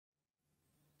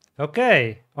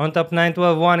Okay, ONTAP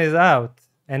 9.12.1 is out,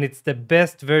 and it's the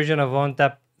best version of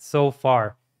ONTAP so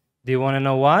far. Do you want to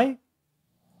know why?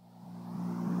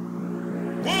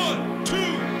 1, 2,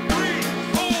 3,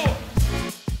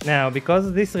 4. Now,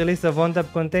 because this release of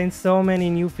ONTAP contains so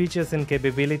many new features and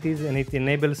capabilities, and it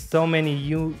enables so many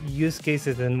new use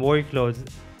cases and workloads,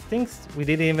 things we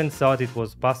didn't even thought it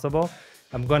was possible,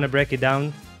 I'm gonna break it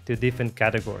down to different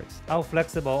categories. How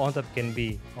flexible ONTAP can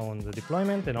be on the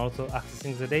deployment and also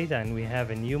accessing the data, and we have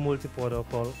a new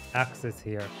multi-protocol access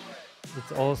here.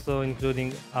 It's also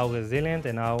including how resilient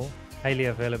and how highly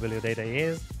available your data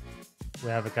is. We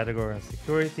have a category on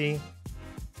security,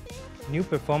 new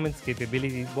performance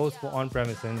capability both for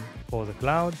on-premise and for the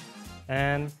cloud,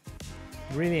 and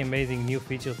really amazing new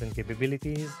features and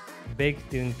capabilities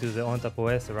baked into the ONTAP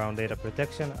OS around data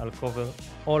protection. I'll cover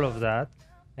all of that,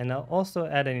 and I'll also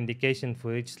add an indication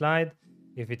for each slide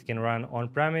if it can run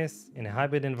on-premise, in a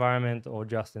hybrid environment, or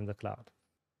just in the cloud.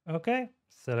 Okay,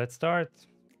 so let's start.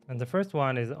 And the first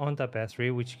one is ONTAP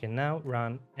S3, which can now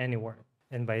run anywhere.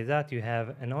 And by that you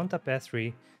have an ONTAP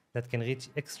S3 that can reach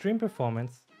extreme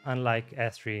performance, unlike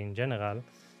S3 in general,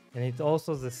 and it's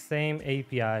also the same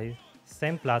API,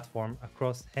 same platform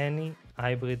across any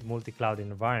hybrid multi-cloud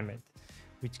environment,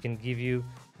 which can give you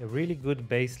a really good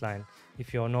baseline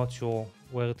if you're not sure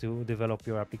where to develop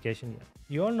your application yet.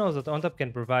 You all know that ONTAP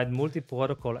can provide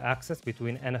multi-protocol access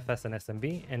between NFS and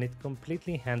SMB, and it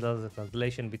completely handles the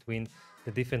translation between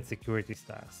the different security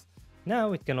stacks.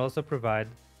 Now it can also provide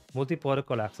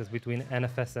multi-protocol access between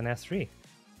NFS and S3.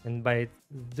 And by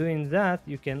doing that,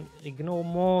 you can ignore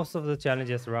most of the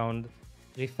challenges around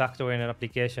refactoring an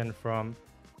application from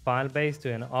file-based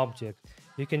to an object.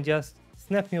 You can just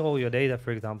snap mirror your data,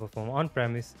 for example, from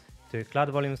on-premise to a Cloud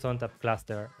Volumes ONTAP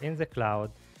cluster in the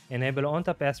cloud, enable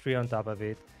ONTAP S3 on top of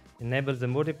it, enable the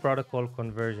multi-protocol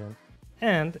conversion.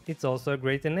 And it's also a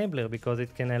great enabler because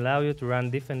it can allow you to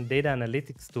run different data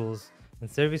analytics tools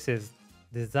and services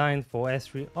designed for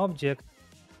S3 object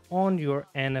on your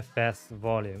NFS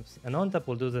volumes. And ONTAP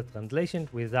will do the translation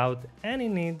without any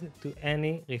need to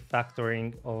any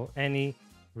refactoring or any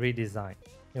redesign.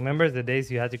 Remember the days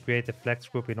you had to create a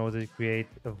FlexGroup in order to create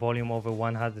a volume over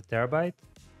 100 terabyte?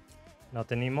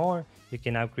 Not anymore. You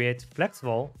can now create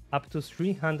FlexVol up to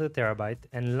 300 terabyte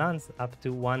and LUNs up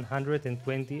to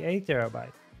 128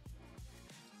 terabyte.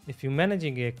 If you're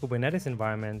managing a Kubernetes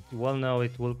environment, you well know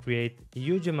it will create a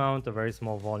huge amount of very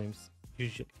small volumes,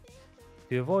 usually.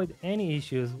 To avoid any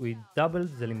issues, we doubled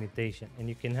the limitation, and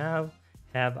you can have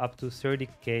up to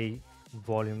 30K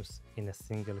volumes in a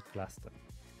single cluster.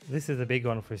 This is a big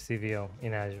one for CVO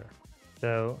in Azure.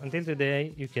 So until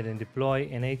today, you can deploy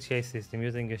an HA system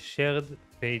using a shared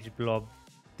page blob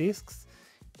disks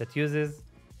that uses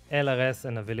LRS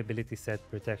and availability set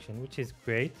protection, which is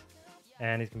great.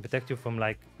 And it can protect you from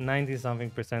like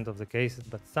 90-something% of the cases,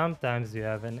 but sometimes you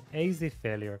have an AZ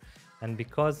failure. And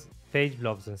because page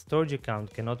blobs and storage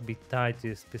account cannot be tied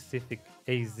to a specific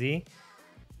AZ,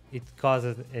 it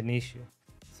causes an issue.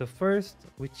 So first,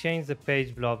 we change the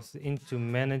page blobs into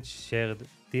managed shared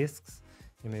disks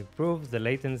and improve the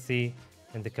latency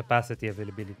and the capacity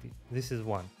availability. This is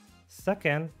one.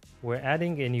 Second, we're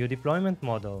adding a new deployment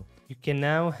model. You can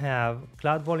now have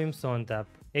Cloud Volumes ONTAP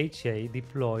HA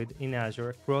deployed in Azure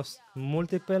across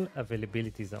multiple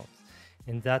availability zones.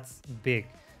 And that's big.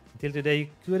 Until today, you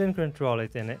couldn't control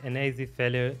it and an AZ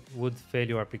failure would fail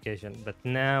your application. But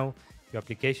now your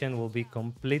application will be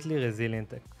completely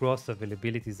resilient across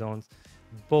availability zones,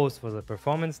 both for the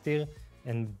performance tier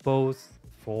and both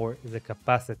for the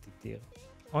capacity tier.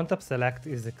 ONTAP Select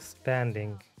is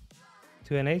expanding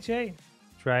to an HA.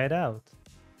 Try it out.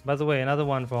 By the way, another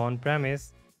one for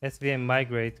on-premise, SVM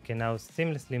Migrate can now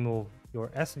seamlessly move your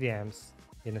SVMs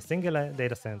in a single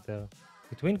data center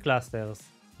between clusters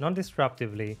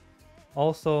non-disruptively,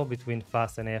 also between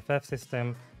fast and AFF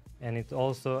system, and it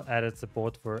also added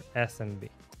support for SMB.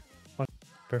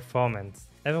 Performance.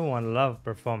 Everyone loves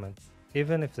performance,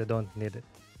 even if they don't need it.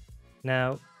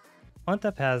 Now,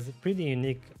 ONTAP has pretty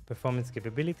unique performance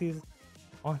capabilities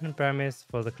on-premise,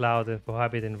 for the cloud, and for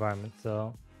hybrid environment.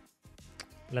 So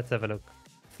let's have a look.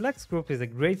 FlexGroup is a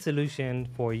great solution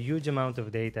for a huge amount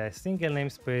of data, a single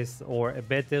namespace, or a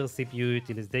better CPU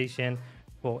utilization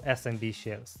for SMB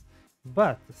shares.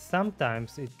 But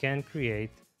sometimes it can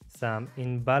create some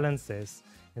imbalances,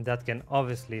 and that can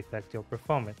obviously affect your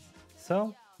performance.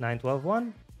 So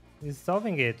 9.12.1 is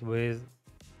solving it with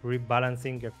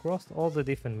rebalancing across all the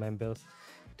different members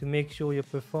to make sure your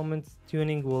performance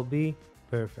tuning will be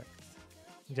perfect.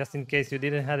 Just in case you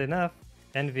didn't have enough,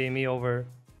 NVMe over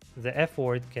the F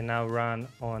word can now run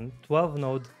on 12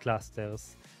 node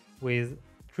clusters with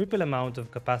triple amount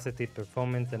of capacity,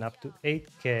 performance, and up to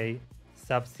 8K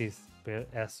subsys per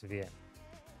SVM.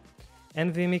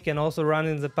 NVMe can also run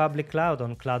in the public cloud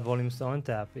on Cloud Volumes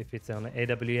ONTAP if it's on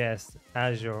AWS,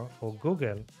 Azure, or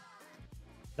Google.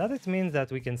 Does it mean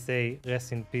that we can say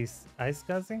rest in peace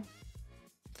iSCSI?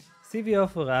 CVO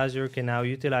for Azure can now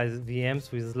utilize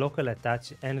VMs with local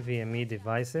attached NVMe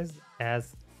devices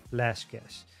as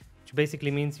FlashCache, which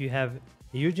basically means you have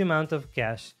a huge amount of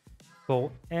cache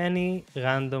for any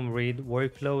random read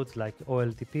workloads like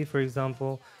OLTP, for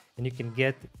example, and you can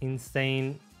get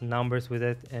insane numbers with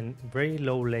it and very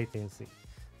low latency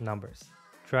numbers.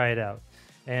 Try it out.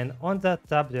 And on that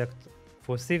subject,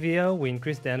 for CVO, we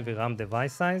increased the NVRAM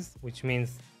device size, which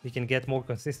means we can get more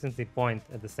consistency point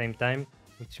at the same time,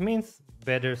 which means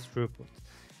better throughput.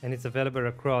 And it's available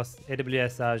across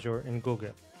AWS, Azure, and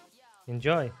Google.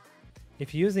 Enjoy!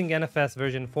 If you're using NFS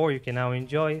version 4, you can now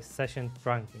enjoy session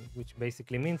trunking, which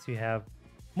basically means you have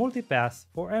multipass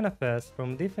for NFS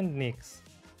from different NICs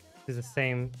to the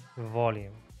same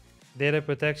volume. Data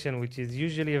protection, which is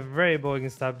usually a very boring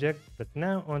subject, but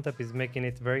now ONTAP is making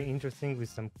it very interesting with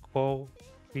some core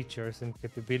features and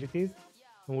capabilities.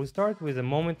 And we'll start with a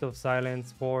moment of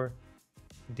silence for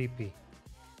DP.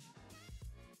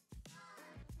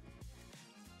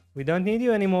 We don't need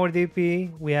you anymore,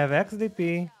 DP. We have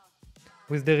XDP.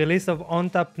 With the release of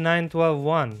ONTAP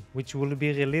 9.12.1, which will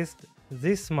be released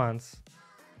this month,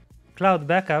 Cloud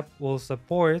Backup will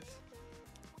support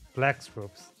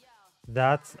FlexGroups.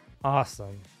 That's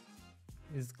awesome.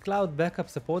 With Cloud Backup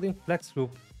supporting FlexGroup,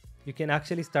 you can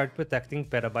actually start protecting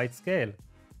petabyte scale.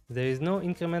 There is no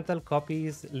incremental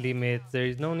copies limit, there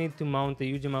is no need to mount a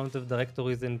huge amount of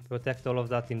directories and protect all of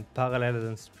that in parallel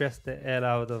and stress the hell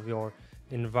out of your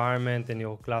environment and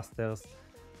your clusters.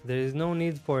 There is no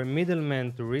need for a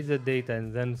middleman to read the data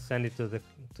and then send it to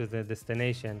the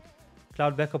destination.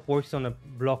 Cloud Backup works on a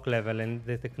block level and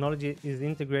the technology is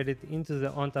integrated into the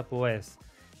ONTAP OS,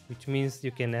 which means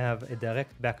you can have a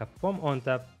direct backup from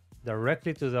ONTAP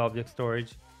directly to the object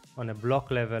storage on a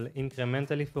block level,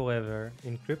 incrementally forever,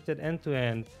 encrypted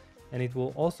end-to-end, and it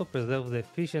will also preserve the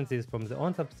efficiencies from the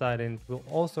ONTAP side, and it will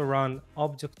also run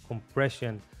object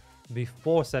compression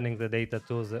before sending the data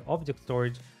to the object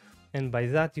storage. And by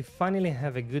that, you finally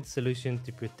have a good solution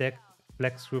to protect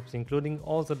FlexGroups, including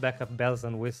all the backup bells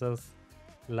and whistles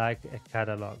like a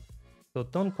catalog. So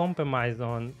don't compromise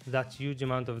on that huge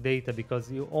amount of data, because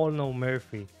you all know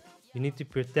Murphy. You need to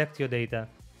protect your data,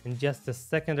 and just a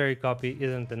secondary copy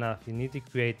isn't enough. You need to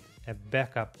create a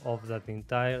backup of that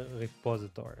entire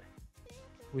repository.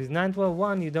 With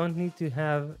 9.12.1, you don't need to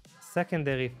have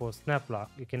secondary for SnapLock.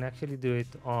 You can actually do it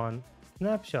on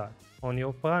Snapshot, on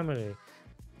your primary.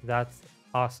 That's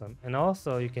awesome. And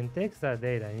also you can take that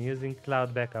data and using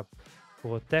Cloud Backup,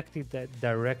 protect it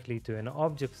directly to an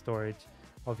object storage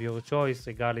of your choice,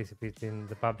 regardless if it's in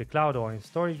the public cloud or in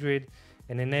StorageGRID,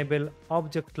 and enable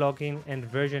object locking and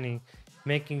versioning,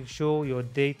 making sure your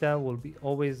data will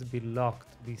always be locked,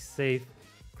 be safe,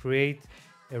 create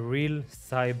a real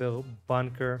cyber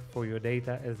bunker for your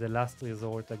data as a last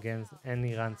resort against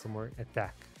any ransomware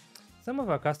attack. Some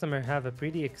of our customers have a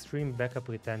pretty extreme backup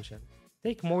retention.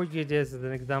 Take mortgages as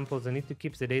an example. They need to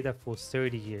keep the data for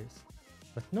 30 years.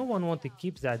 But no one wants to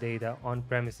keep that data on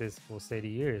premises for 30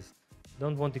 years.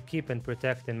 Don't want to keep and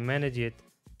protect and manage it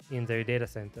in their data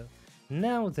center.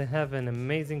 Now they have an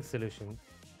amazing solution.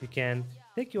 You can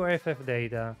take your FF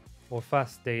data or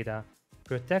fast data,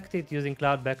 protect it using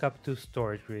Cloud Backup to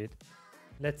StorageGRID,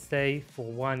 let's say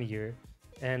for 1 year,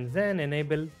 and then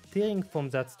enable tiering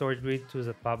from that StorageGRID to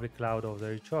the public cloud of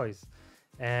their choice.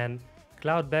 And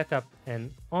Cloud Backup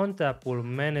and ONTAP will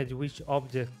manage which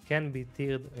object can be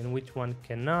tiered and which one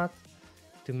cannot,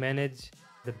 to manage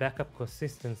the backup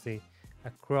consistency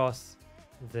across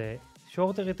the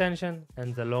shorter retention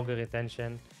and the longer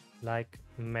retention like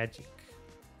magic.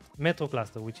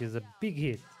 MetroCluster, which is a big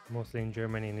hit mostly in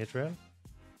Germany and Israel,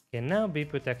 can now be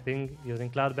protecting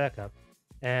using Cloud Backup.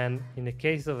 And in the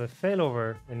case of a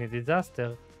failover and a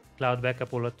disaster, Cloud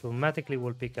Backup will automatically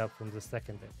pick up from the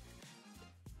secondary.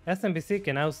 SMBC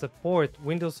can now support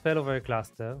Windows failover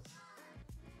clusters.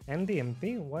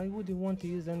 NDMP? Why would you want to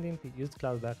use NDMP? Use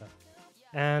Cloud Backup.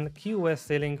 And QoS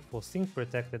ceiling for sync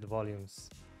protected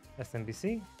volumes.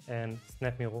 SMBC and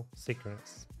SnapMirror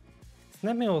Synchronous.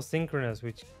 SnapMirror Synchronous,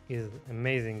 which is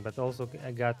amazing, but also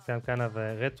got some kind of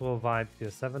a retro vibe to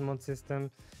your 7-mode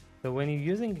system. So when you're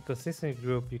using a consistent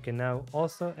group, you can now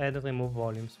also add and remove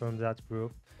volumes from that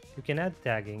group. You can add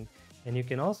tagging, and you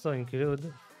can also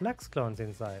include Flex clones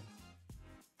inside.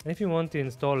 If you want to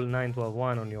install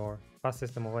 9.12.1 on your fast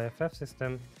system or AFF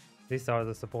system, these are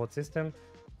the support system.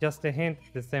 Just a hint,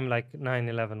 the same like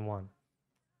 9.11.1.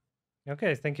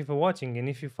 Okay, thank you for watching. And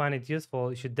if you find it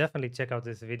useful, you should definitely check out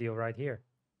this video right here.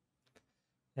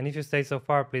 And if you stayed so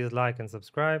far, please like and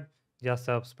subscribe. Just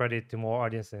help spread it to more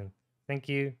audiences. Thank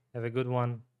you. Have a good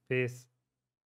one. Peace.